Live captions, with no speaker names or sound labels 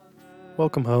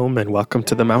Welcome home and welcome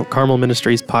to the Mount Carmel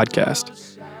Ministries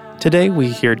podcast. Today we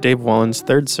hear Dave Wallen's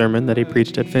third sermon that he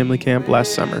preached at family camp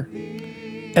last summer.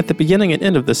 At the beginning and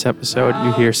end of this episode,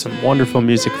 you hear some wonderful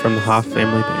music from the Hoff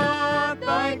Family Band.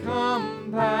 Thy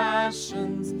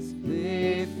compassions,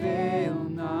 they fail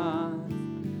not.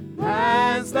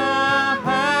 As thou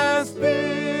hast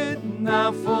been,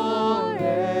 thou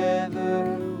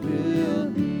forever will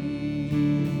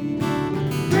be.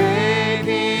 Great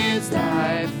is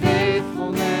thy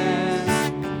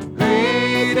faithfulness,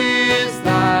 great is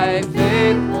thy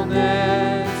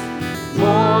faithfulness.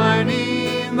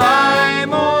 Morning by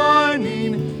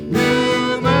morning,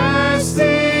 new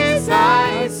mercies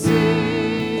I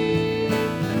see.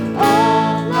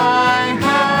 All I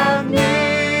have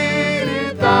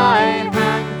needed, thy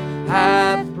hand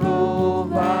hath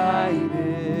provided.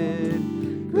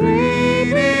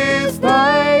 Great is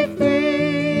thy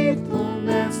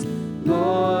faithfulness,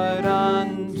 Lord,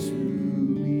 unto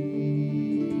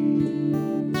me.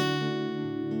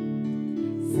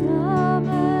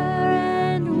 Summer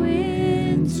and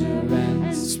winter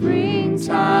and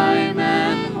Springtime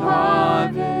and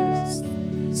harvest,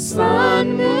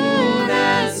 sun, moon,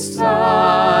 and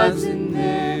stars in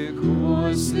their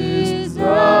courses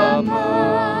above,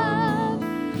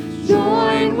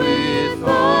 join with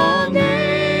all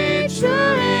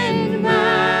nature in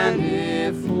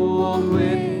manifold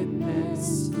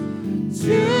witness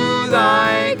to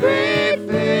thy great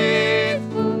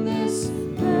faithfulness,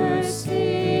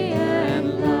 mercy,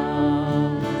 and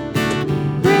love.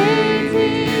 Great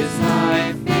is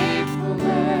thy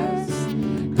faithfulness,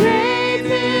 great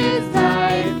is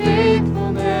thy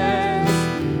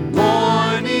faithfulness.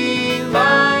 Morning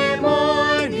by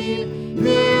morning,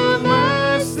 new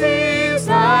mercies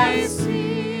I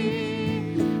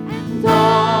see. And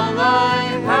all I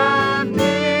have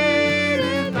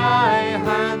needed, thy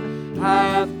hand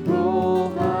hath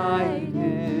provided.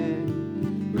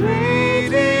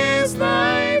 Great is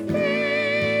thy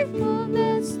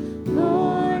faithfulness,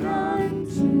 Lord,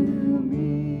 unto me.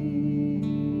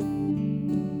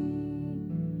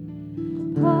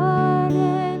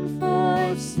 pardon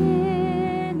for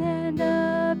sin and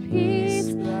a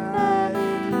peace that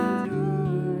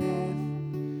endureth.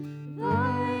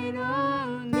 Thine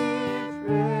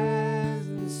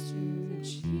omnipresence to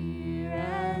cheer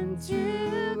and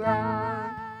to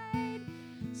guide,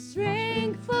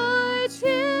 strength for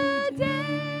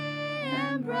today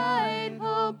and bright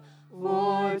hope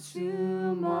for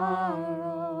tomorrow.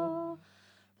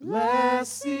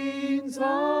 Blessings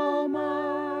all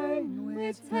mine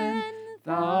with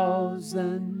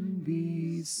 10,000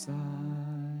 beside.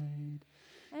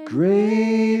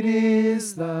 Great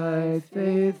is thy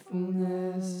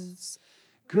faithfulness,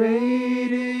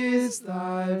 great is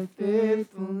thy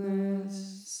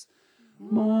faithfulness.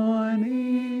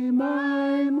 Morning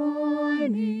by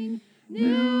morning,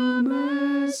 new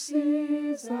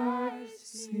mercies I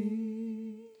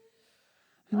see.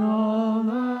 And all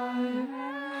I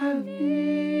have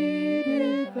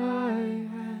needed, thy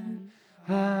hand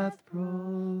hath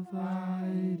provided.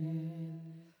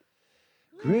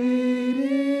 Great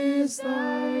is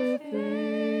thy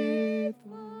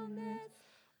faithfulness,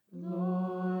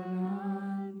 Lord,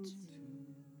 unto me.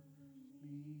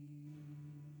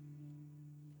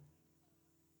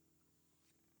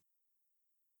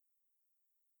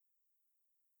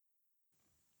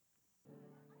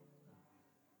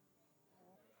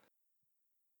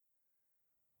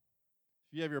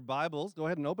 If you have your Bibles, go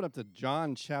ahead and open up to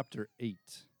John chapter 8.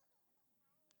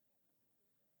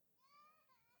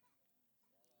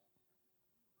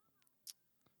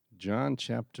 John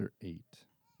chapter 8.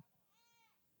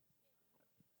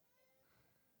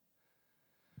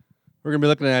 We're going to be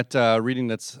looking at reading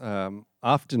that's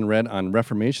often read on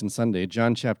Reformation Sunday,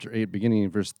 John chapter 8, beginning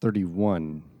in verse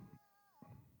 31.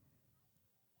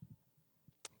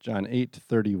 John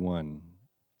 8:31.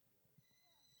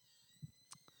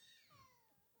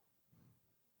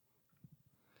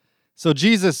 So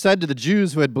Jesus said to the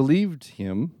Jews who had believed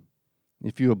him,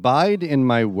 "If you abide in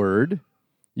my word,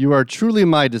 you are truly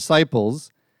my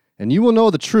disciples, and you will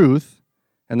know the truth,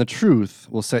 and the truth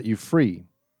will set you free."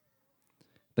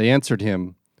 They answered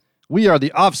him, "We are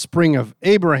the offspring of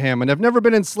Abraham and have never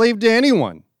been enslaved to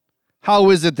anyone.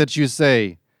 How is it that you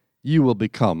say, 'You will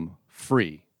become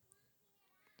free'?"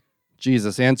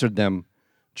 Jesus answered them,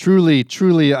 "Truly,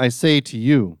 truly, I say to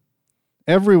you,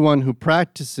 everyone who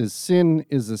practices sin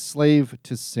is a slave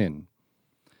to sin.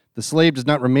 The slave does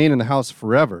not remain in the house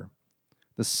forever.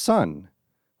 The Son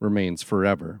remains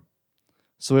forever.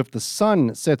 So if the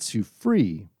Son sets you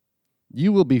free,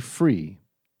 you will be free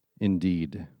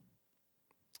indeed."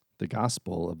 The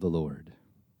Gospel of the Lord.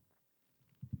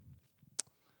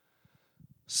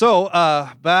 So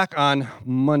back on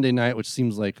Monday night, which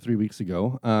seems like 3 weeks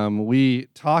ago, we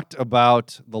talked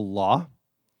about the law,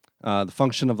 the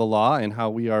function of the law, and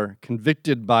how we are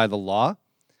convicted by the law.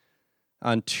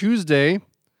 On Tuesday,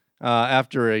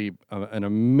 after an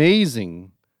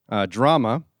amazing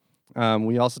drama,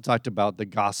 we also talked about the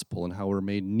gospel and how we're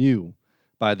made new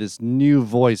by this new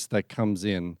voice that comes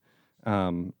in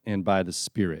and by the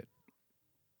Spirit.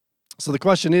 So the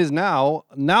question is now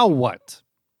what?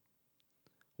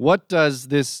 What does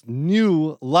this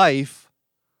new life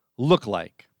look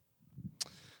like?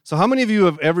 So how many of you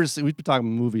have ever seen, we've been talking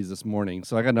movies this morning,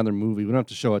 so I got another movie. We don't have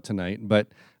to show it tonight, but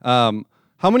how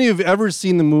many of you have ever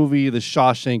seen the movie The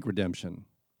Shawshank Redemption?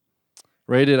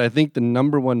 Rated, I think, the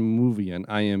 #1 movie on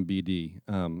IMDb,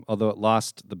 although it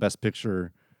lost the Best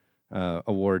Picture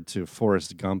award to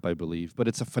Forrest Gump, I believe. But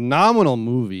it's a phenomenal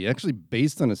movie, actually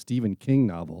based on a Stephen King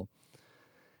novel.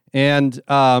 And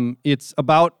it's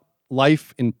about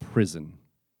life in prison,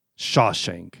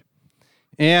 Shawshank.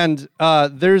 And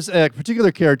there's a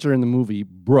particular character in the movie,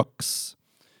 Brooks.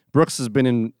 Brooks has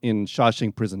been in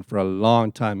Shawshank prison for a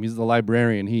long time. He's the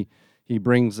librarian. He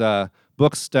brings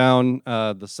books down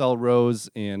the cell rows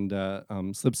and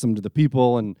slips them to the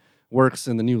people and works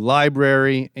in the new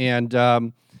library. And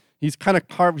he's kind of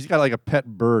carved. He's got like a pet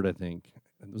bird, I think.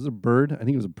 Was it a bird? I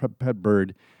think it was a pet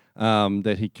bird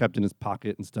that he kept in his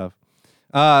pocket and stuff.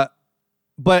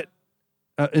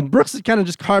 And Brooks has kind of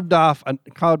just carved out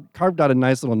a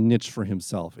nice little niche for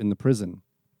himself in the prison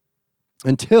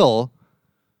until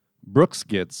Brooks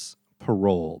gets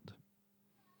paroled.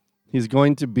 He's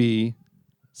going to be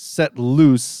set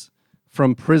loose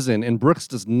from prison, and Brooks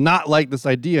does not like this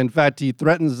idea. In fact, he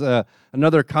threatens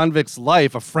another convict's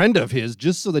life, a friend of his,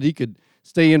 just so that he could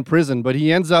stay in prison. But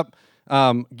he ends up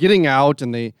getting out,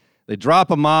 and they drop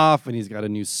him off, and he's got a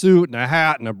new suit and a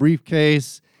hat and a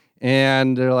briefcase,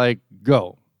 and they're like,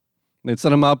 go. They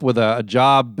set him up with a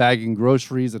job bagging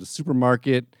groceries at a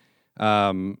supermarket,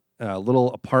 a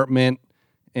little apartment,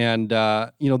 and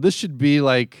this should be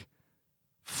like,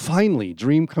 finally,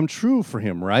 dream come true for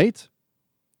him, right?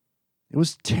 It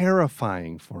was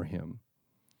terrifying for him.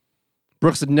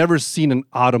 Brooks had never seen an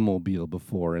automobile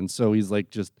before, and so he's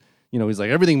like,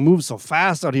 everything moves so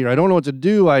fast out here. I don't know what to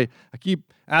do. I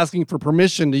keep asking for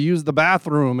permission to use the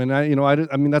bathroom, and I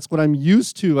mean that's what I'm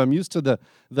used to. I'm used to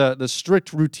the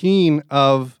strict routine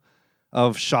of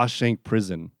Shawshank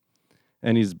prison,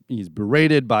 and he's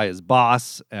berated by his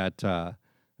boss at the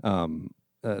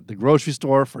grocery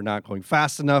store for not going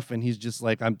fast enough, and he's just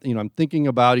like, I'm thinking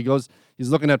about. He's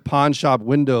looking at pawn shop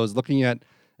windows, looking at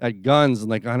guns, and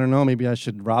like, I don't know, maybe I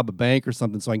should rob a bank or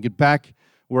something so I can get back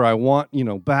where I want,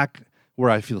 back where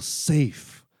I feel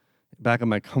safe, back in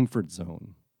my comfort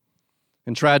zone.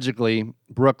 And tragically,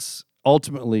 Brooks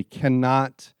ultimately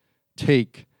cannot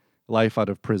take life out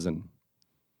of prison.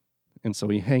 And so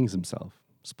he hangs himself.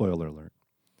 Spoiler alert.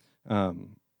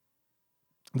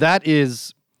 That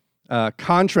is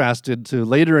contrasted to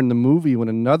later in the movie when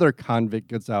another convict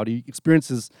gets out. He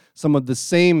experiences some of the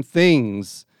same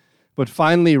things, but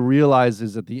finally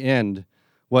realizes at the end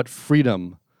what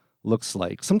freedom looks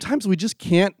like. Sometimes we just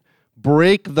can't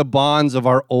break the bonds of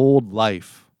our old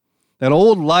life. That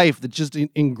old life that just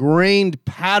ingrained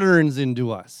patterns into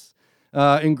us,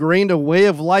 ingrained a way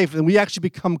of life, and we actually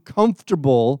become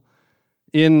comfortable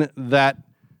in that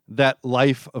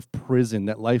life of prison,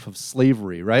 that life of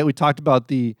slavery, right? We talked about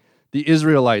the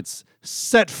Israelites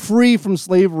set free from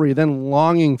slavery, then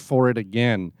longing for it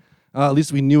again. At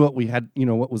least we knew what we had,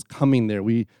 what was coming there.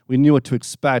 We knew what to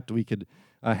expect. We could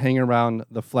hang around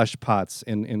the flesh pots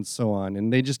and so on.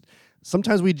 And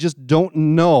sometimes we just don't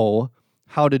know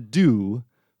how to do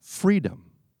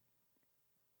freedom.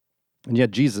 And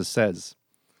yet Jesus says,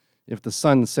 if the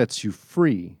Son sets you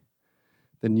free,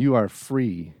 then you are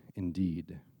free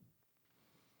indeed.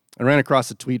 I ran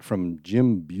across a tweet from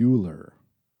Jim Bueller.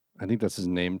 I think that's his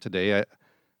name today.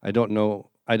 I don't know.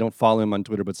 I don't follow him on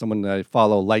Twitter, but someone that I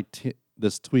follow liked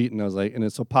this tweet, and I was like, and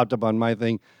it so popped up on my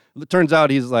thing. It turns out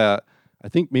he's, I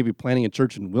think, maybe planning a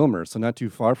church in Wilmer, so not too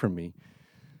far from me.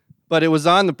 But it was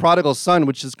on the prodigal son,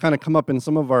 which has kind of come up in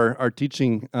some of our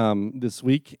teaching this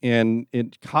week, and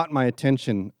it caught my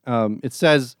attention. It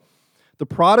says, the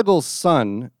prodigal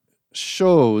son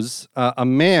shows a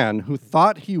man who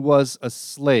thought he was a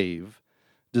slave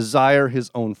desire his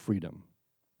own freedom,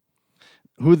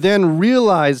 who then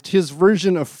realized his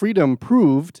version of freedom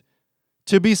proved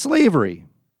to be slavery,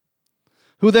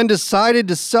 who then decided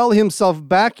to sell himself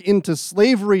back into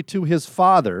slavery to his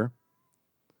father,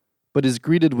 but is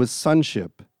greeted with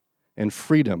sonship and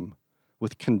freedom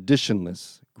with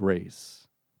conditionless grace.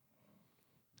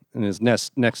 In his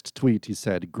next tweet, he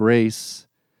said, grace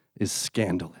is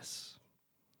scandalous.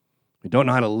 We don't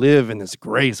know how to live in this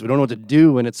grace. We don't know what to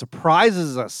do, and it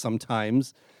surprises us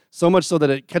sometimes, so much so that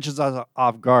it catches us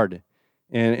off guard.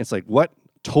 And it's like, what?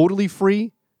 Totally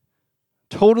free?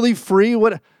 Totally free?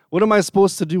 What am I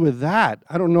supposed to do with that?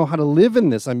 I don't know how to live in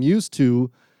this. I'm used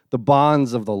to the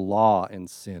bonds of the law and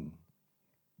sin.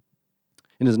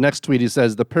 In his next tweet, he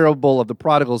says, the parable of the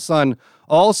prodigal son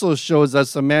also shows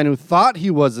us a man who thought he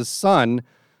was a son,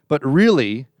 but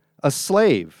really a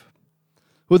slave,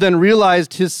 who then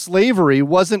realized his slavery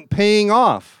wasn't paying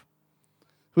off,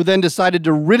 who then decided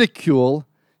to ridicule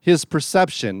his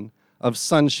perception of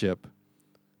sonship,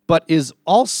 but is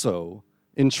also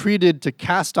entreated to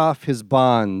cast off his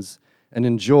bonds and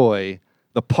enjoy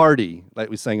the party like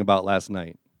we sang about last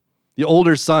night. The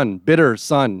older son, bitter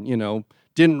son,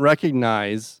 didn't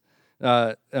recognize,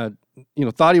 thought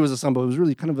he was a son, but was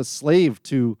really kind of a slave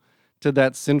to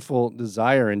that sinful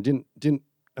desire and didn't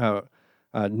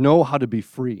know how to be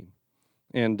free,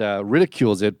 and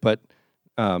ridicules it. But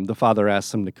the father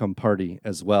asks him to come party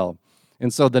as well.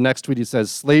 And so the next tweet he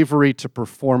says, "Slavery to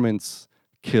performance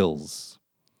kills."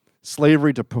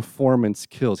 Slavery to performance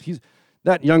kills.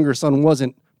 That younger son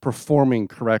wasn't performing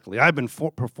correctly. I've been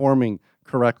performing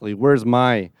correctly. Where's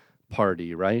my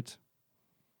party, right?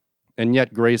 And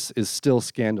yet grace is still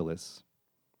scandalous.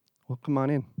 Well, come on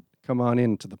in. Come on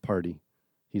in to the party,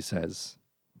 he says.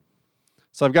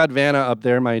 So I've got Vanna up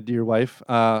there, my dear wife.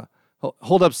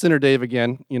 Hold up Sinner Dave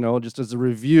again, just as a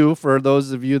review for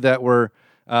those of you that were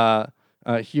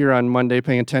here on Monday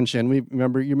paying attention. You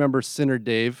remember Sinner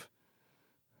Dave.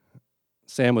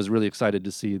 Sam was really excited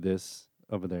to see this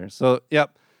over there. So,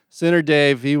 yep, Sinner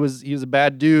Dave, he was a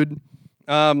bad dude.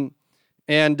 If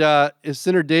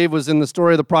Sinner Dave was in the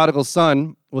story of the prodigal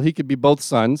son, well, he could be both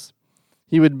sons.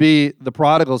 He would be the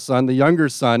prodigal son, the younger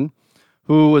son,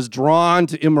 who was drawn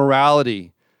to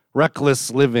immorality,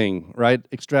 reckless living, right?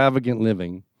 Extravagant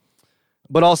living.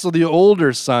 But also the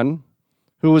older son,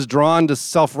 who was drawn to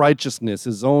self-righteousness,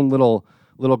 his own little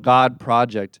God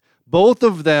project. Both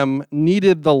of them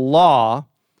needed the law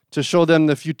to show them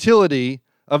the futility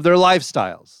of their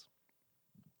lifestyles,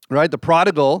 right? The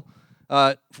prodigal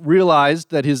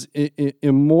realized that his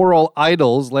immoral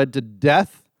idols led to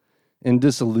death and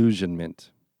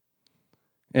disillusionment.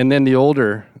 And then the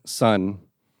older son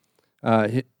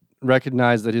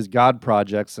recognized that his God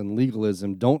projects and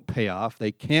legalism don't pay off.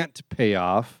 They can't pay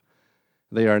off.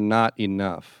 They are not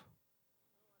enough.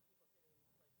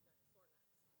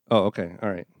 Oh, okay. All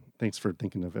right. Thanks for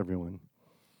thinking of everyone.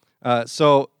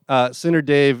 So Sinner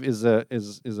Dave is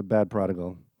a bad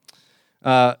prodigal.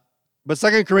 But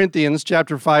 2 Corinthians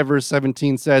chapter 5, verse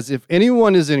 17 says, if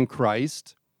anyone is in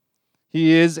Christ,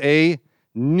 he is a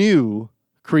new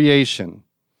creation.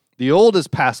 The old has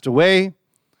passed away,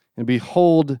 and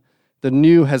behold, the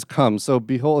new has come. So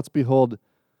let's behold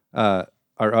our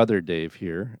other Dave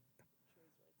here.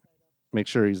 Make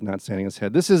sure he's not standing his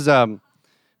head. This is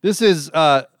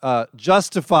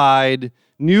justified,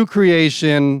 new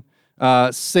creation,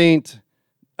 Saint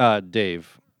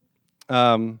Dave.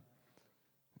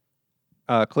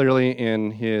 Clearly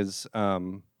in his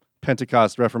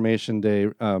Pentecost Reformation Day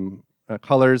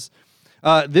colors.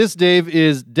 This Dave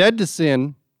is dead to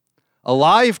sin,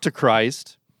 alive to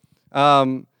Christ.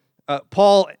 Paul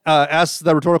asks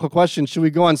the rhetorical question, should we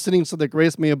go on sinning so that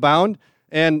grace may abound?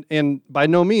 And by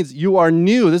no means, you are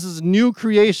new. This is new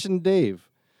creation Dave.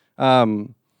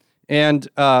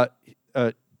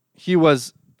 He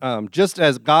was, just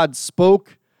as God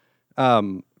spoke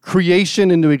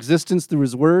creation into existence through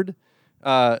his word,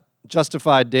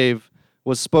 justified Dave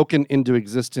was spoken into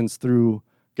existence through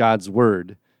God's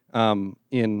word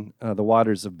in the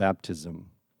waters of baptism.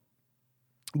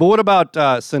 But what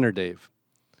about Sinner Dave?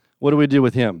 What do we do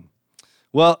with him?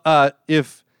 Well,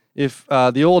 if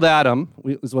the old Adam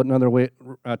is what another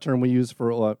term we use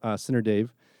for Sinner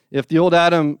Dave, if the old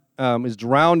Adam is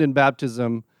drowned in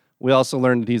baptism, we also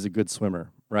learn that he's a good swimmer,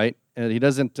 right? And he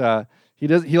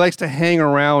likes to hang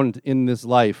around in this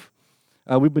life.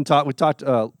 We talked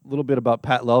a little bit about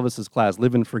Pat Lelvis's class,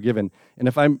 Living Forgiven, and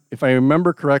if I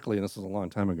remember correctly, and this was a long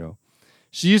time ago,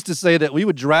 she used to say that we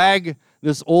would drag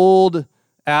this old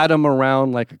Adam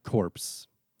around like a corpse.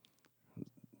 Do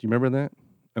you remember that?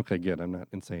 Okay, good. I'm not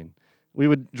insane. We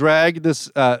would drag this.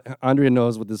 Andrea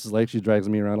knows what this is like. She drags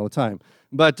me around all the time.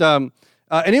 But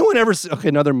anyone ever? Okay,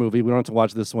 another movie. We don't have to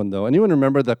watch this one though. Anyone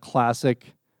remember the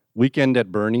classic Weekend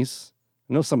at Bernie's?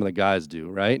 I know some of the guys do,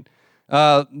 right?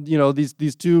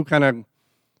 These two kind of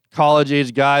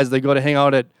college-age guys. They go to hang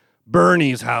out at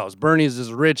Bernie's house. Bernie's this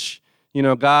rich,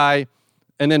 guy,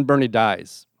 and then Bernie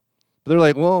dies. But they're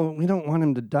like, well, we don't want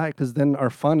him to die because then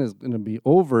our fun is going to be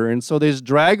over. And so they just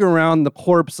drag around the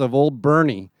corpse of old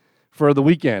Bernie for the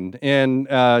weekend. And,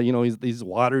 he's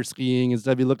water skiing and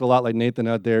stuff. He looked a lot like Nathan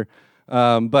out there.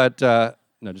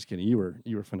 No, just kidding. You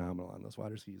were phenomenal on those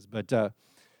water skis. But,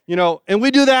 and we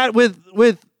do that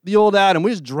with the old Adam. We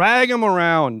just drag him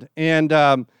around. And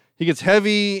he gets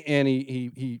heavy and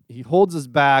he holds us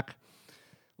back.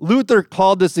 Luther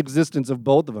called this existence of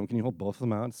both of them. Can you hold both of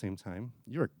them out at the same time?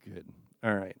 You're good.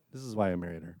 All right. This is why I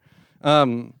married her.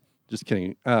 Just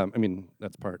kidding.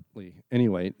 That's partly.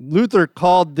 Anyway, Luther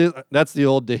called this, that's the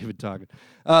old David talking.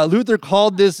 Luther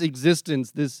called this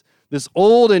existence, this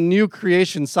old and new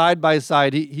creation side by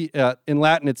side. He in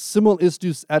Latin, it's simul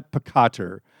istus et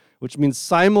peccator, which means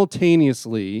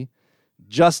simultaneously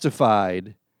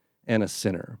justified and a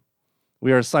sinner.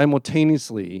 We are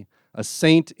simultaneously a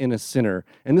saint and a sinner.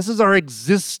 And this is our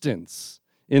existence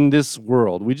in this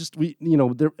world.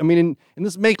 And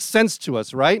this makes sense to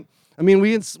us, right? I mean,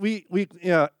 we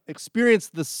experience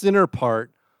the sinner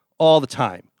part all the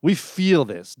time. We feel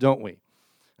this, don't we?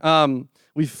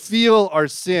 We feel our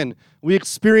sin. We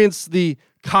experience the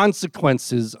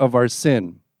consequences of our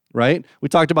sin, right? We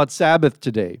talked about Sabbath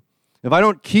today. If I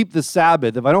don't keep the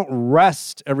Sabbath, if I don't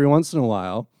rest every once in a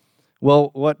while,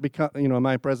 well, am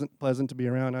I pleasant to be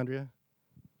around, Andrea?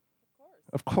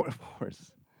 Of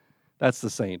course. That's the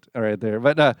saint right there.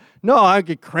 But no, I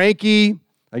get cranky.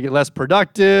 I get less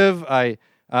productive. I'm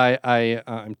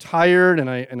tired, and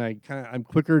I'm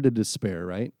quicker to despair.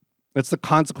 Right? That's the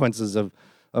consequences of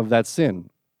that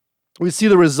sin. We see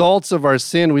the results of our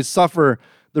sin. We suffer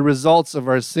the results of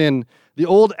our sin. The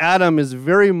old Adam is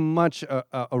very much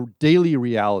a daily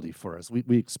reality for us.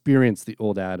 We experience the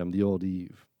old Adam, the old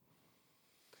Eve.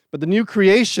 But the new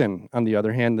creation, on the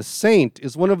other hand, the saint,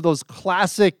 is one of those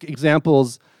classic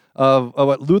examples of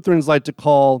what Lutherans like to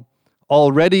call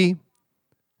already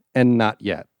and not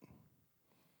yet.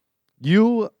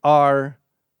 You are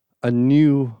a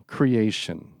new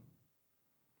creation,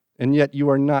 and yet you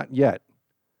are not yet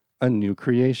a new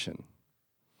creation.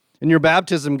 In your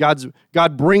baptism,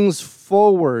 God brings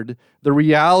forward the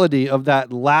reality of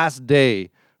that last day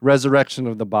resurrection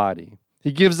of the body.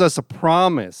 He gives us a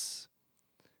promise.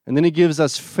 And then he gives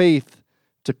us faith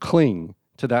to cling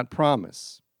to that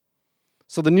promise.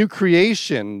 So the new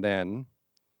creation, then,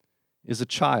 is a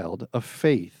child of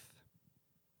faith.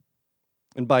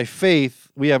 And by faith,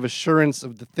 we have assurance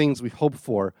of the things we hope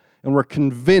for, and we're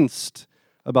convinced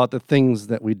about the things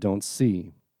that we don't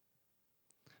see.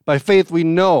 By faith, we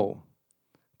know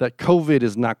that COVID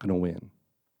is not going to win.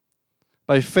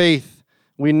 By faith,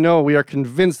 we are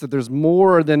convinced that there's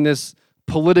more than this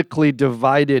politically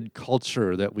divided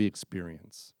culture that we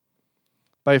experience.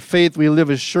 By faith, we live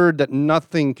assured that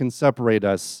nothing can separate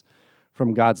us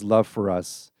from God's love for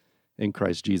us in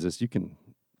Christ Jesus. You can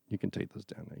take those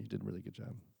down now. You did a really good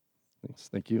job. Thanks.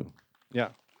 Thank you. Yeah.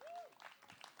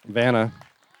 Vanna,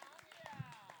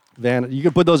 you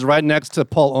can put those right next to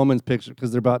Paul Oman's picture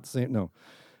because they're about the same. No,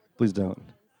 please don't.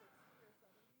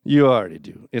 You already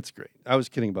do. It's great. I was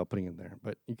kidding about putting it there,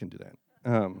 but you can do that.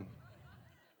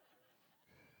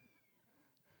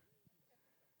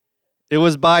 It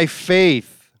was by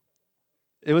faith.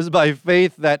 It was by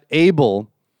faith that Abel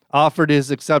offered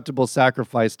his acceptable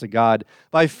sacrifice to God.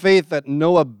 By faith that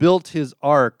Noah built his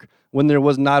ark when there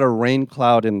was not a rain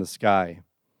cloud in the sky.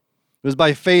 It was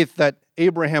by faith that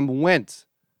Abraham went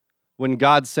when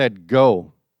God said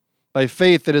go. By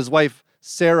faith that his wife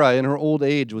Sarah in her old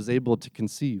age was able to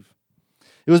conceive.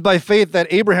 It was by faith that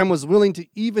Abraham was willing to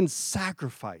even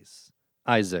sacrifice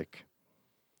Isaac.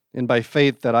 And by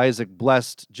faith that Isaac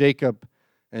blessed Jacob,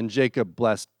 and Jacob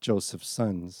blessed Joseph's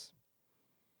sons.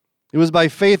 It was by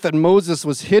faith that Moses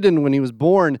was hidden when he was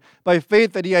born, by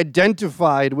faith that he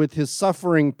identified with his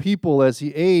suffering people as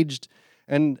he aged,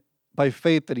 and by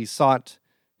faith that he sought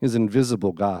his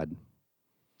invisible God.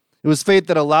 It was faith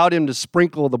that allowed him to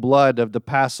sprinkle the blood of the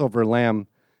Passover lamb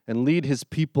and lead his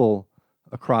people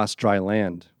across dry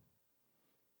land.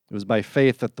 It was by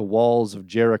faith that the walls of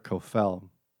Jericho fell.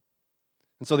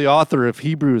 And so the author of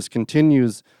Hebrews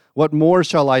continues, "What more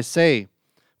shall I say?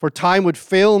 For time would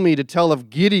fail me to tell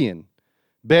of Gideon,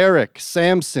 Barak,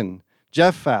 Samson,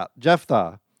 Jephthah,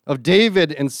 of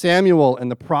David and Samuel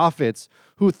and the prophets,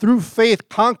 who through faith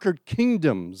conquered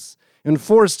kingdoms,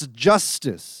 enforced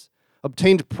justice,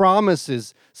 obtained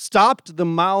promises, stopped the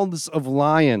mouths of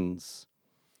lions,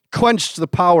 quenched the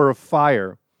power of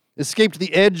fire, escaped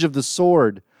the edge of the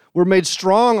sword, were made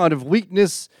strong out of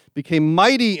weakness, became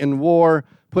mighty in war,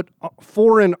 put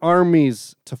foreign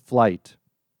armies to flight.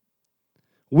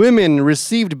 Women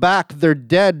received back their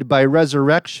dead by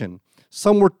resurrection.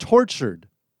 Some were tortured.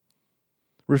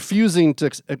 refusing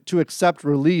to accept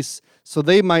release so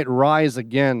they might rise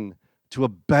again to a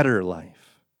better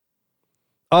life.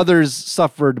 Others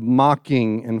suffered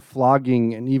mocking and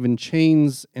flogging and even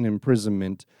chains and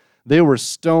imprisonment. They were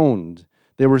stoned.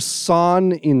 They were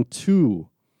sawn in two.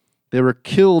 They were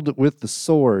killed with the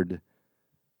sword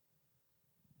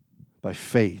by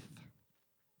faith.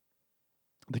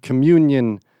 The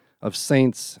communion of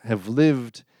saints have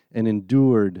lived and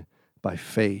endured by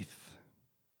faith.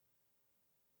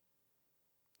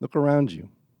 Look around you.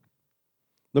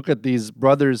 Look at these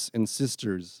brothers and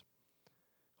sisters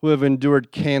who have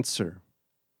endured cancer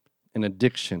and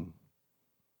addiction.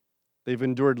 They've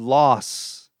endured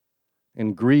loss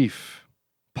and grief,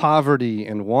 poverty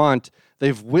and want.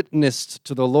 They've witnessed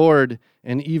to the Lord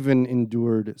and even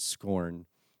endured scorn.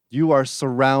 You are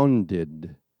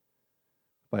surrounded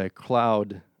by a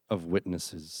cloud of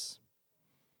witnesses.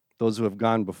 Those who have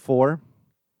gone before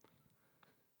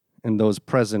and those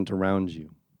present around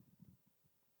you.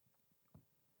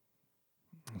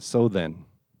 So then,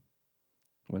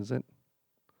 what is it?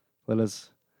 Let us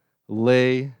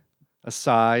lay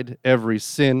aside every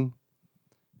sin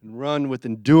and run with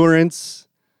endurance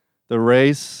the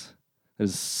race that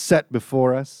is set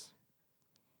before us.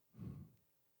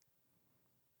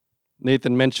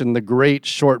 Nathan mentioned the great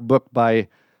short book by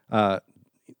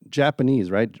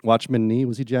Japanese, right? Watchman Nee.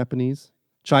 Was he Japanese?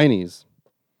 Chinese.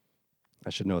 I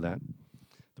should know that.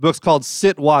 The book's called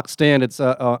Sit, Walk, Stand. It's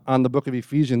on the book of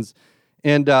Ephesians.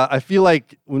 And I feel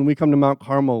like when we come to Mount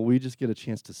Carmel, we just get a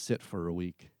chance to sit for a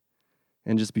week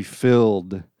and just be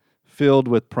filled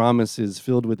with promises,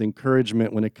 filled with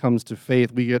encouragement when it comes to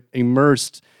faith. We get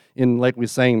immersed in, like we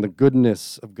sang, the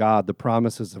goodness of God, the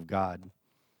promises of God.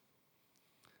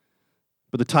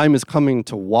 But the time is coming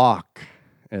to walk,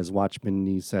 as Watchman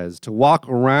Nee says, to walk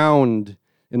around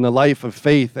in the life of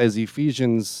faith, as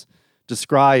Ephesians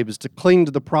describes, to cling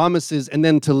to the promises and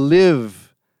then to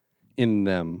live in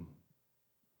them.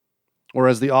 Or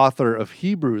as the author of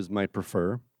Hebrews might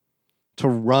prefer, to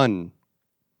run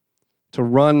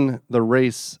the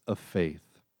race of faith.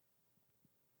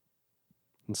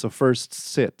 And so first,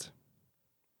 sit.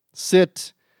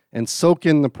 Sit and soak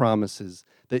in the promises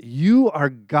that you are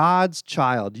God's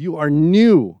child. You are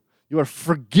new. You are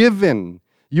forgiven.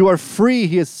 You are free.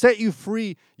 He has set you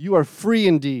free. You are free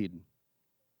indeed.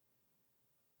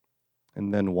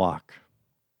 And then walk.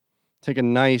 Take a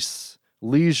nice,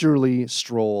 leisurely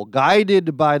stroll,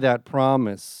 guided by that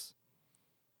promise.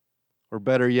 Or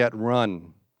better yet,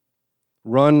 run.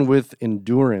 Run with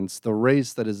endurance the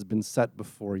race that has been set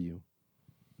before you.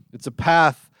 It's a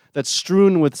path that's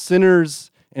strewn with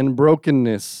sinners and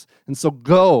brokenness. And so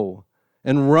go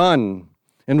and run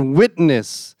and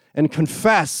witness and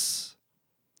confess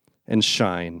and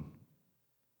shine.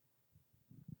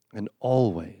 And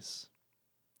always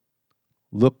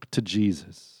look to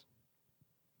Jesus,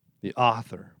 the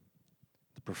author,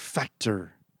 the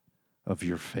perfecter of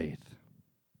your faith,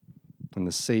 and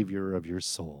the Savior of your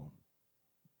soul.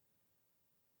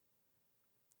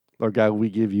 Lord God, we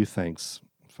give you thanks,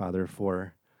 Father,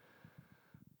 for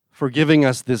giving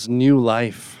us this new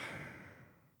life,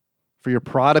 for your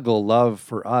prodigal love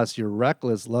for us, your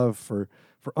reckless love for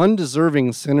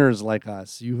undeserving sinners like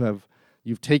us.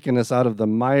 You've taken us out of the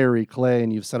miry clay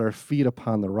and you've set our feet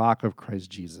upon the rock of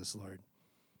Christ Jesus, Lord.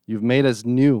 You've made us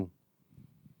new.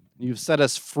 You've set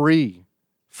us free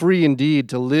indeed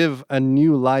to live a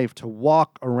new life, to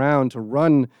walk around, to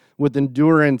run with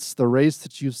endurance the race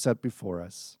that you've set before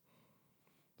us.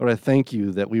 Lord, I thank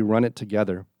you that we run it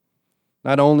together,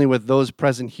 not only with those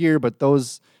present here, but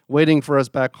those waiting for us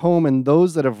back home and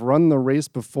those that have run the race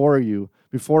before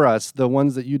us, the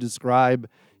ones that you describe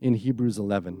in Hebrews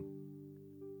 11.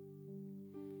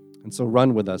 And so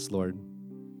run with us, Lord,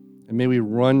 and may we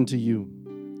run to you.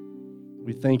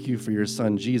 We thank you for your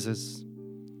Son, Jesus.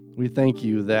 We thank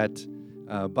you that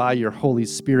by your Holy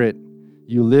Spirit,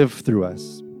 you live through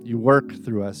us, you work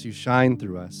through us, you shine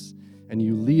through us, and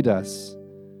you lead us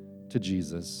to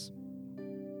Jesus.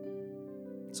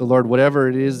 So, Lord, whatever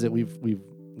it is that we've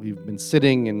been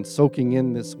sitting and soaking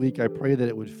in this week, I pray that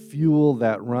it would fuel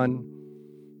that run,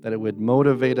 that it would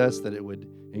motivate us, that it would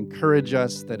encourage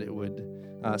us, that it would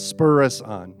spur us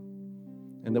on,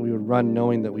 and that we would run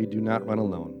knowing that we do not run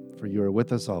alone, for you are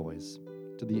with us always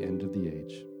to the end of the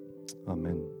age.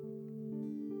 Amen.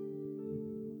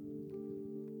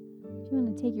 If you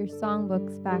want to take your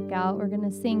songbooks back out, we're going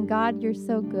to sing God, You're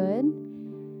So Good.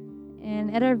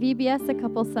 And at our VBS a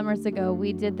couple summers ago,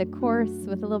 we did the course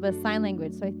with a little bit of sign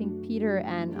language. So I think Peter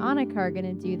and Annika are going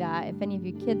to do that. If any of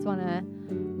you kids want to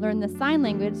learn the sign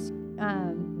language,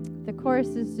 the chorus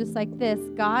is just like this.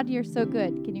 God, you're so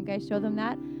good. Can you guys show them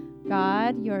that?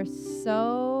 God, you're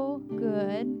so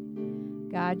good.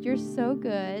 God, you're so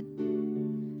good.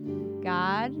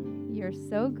 God, you're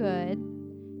so good.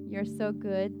 You're so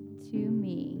good to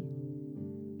me.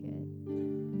 Good.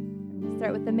 And we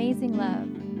start with amazing love.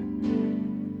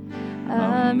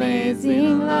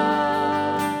 Amazing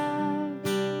love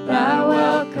that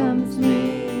welcomes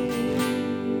me,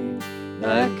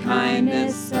 the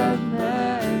kindness of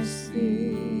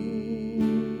mercy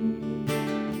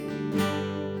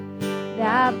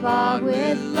that bought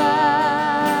with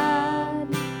blood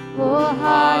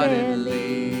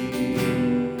wholeheartedly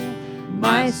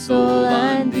my soul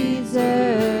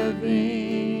undeserving.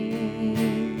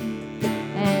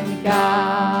 And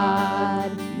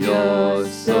God, you're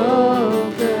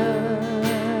so good.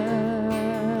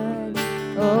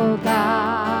 Oh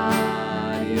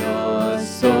God, you're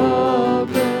so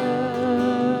good.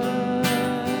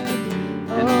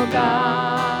 Oh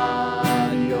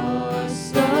God, you're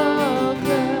so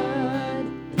good.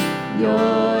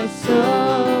 You're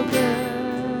so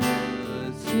good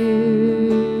to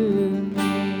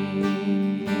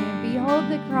me. Behold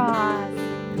the cross.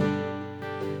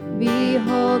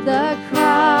 Behold the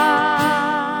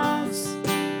cross,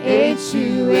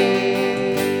 H-U-H,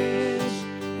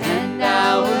 and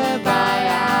hour by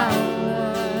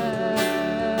hour.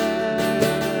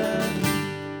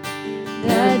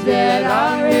 The dead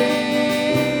are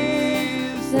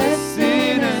raised, the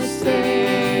sinner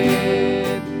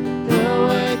saved, the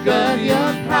work of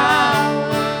your power.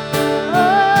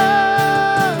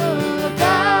 Oh,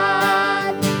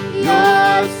 God,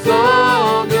 you're so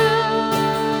good.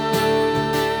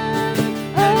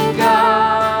 And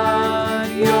God,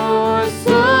 you're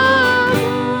so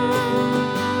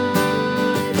good.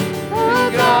 Oh,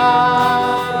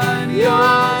 God,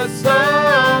 you're so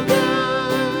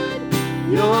good.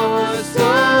 You're so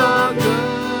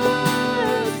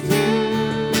good to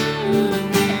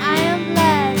me. I am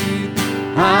blessed.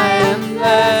 I am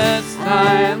blessed. I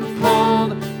am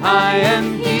cold. I am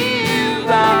healed.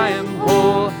 I am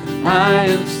whole. I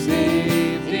am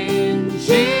saved in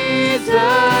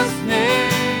Jesus' name.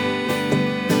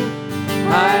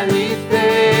 Highly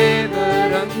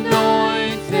favored,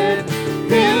 anointed,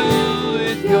 filled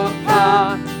with your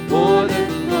power for the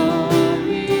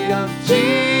glory of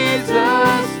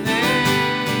Jesus'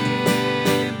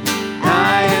 name.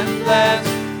 I am blessed.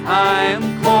 I am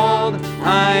called.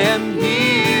 I am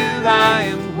healed. I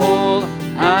am whole.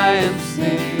 I am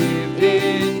saved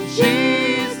in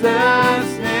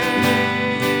Jesus'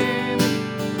 name.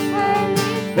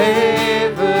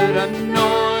 Favored,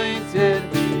 anointed,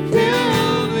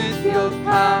 filled with your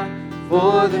power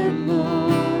for the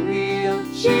glory of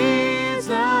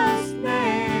Jesus' name.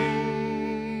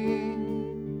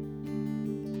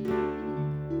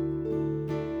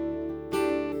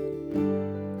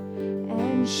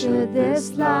 And should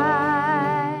this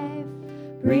life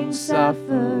bring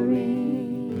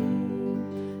suffering,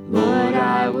 Lord,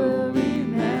 I will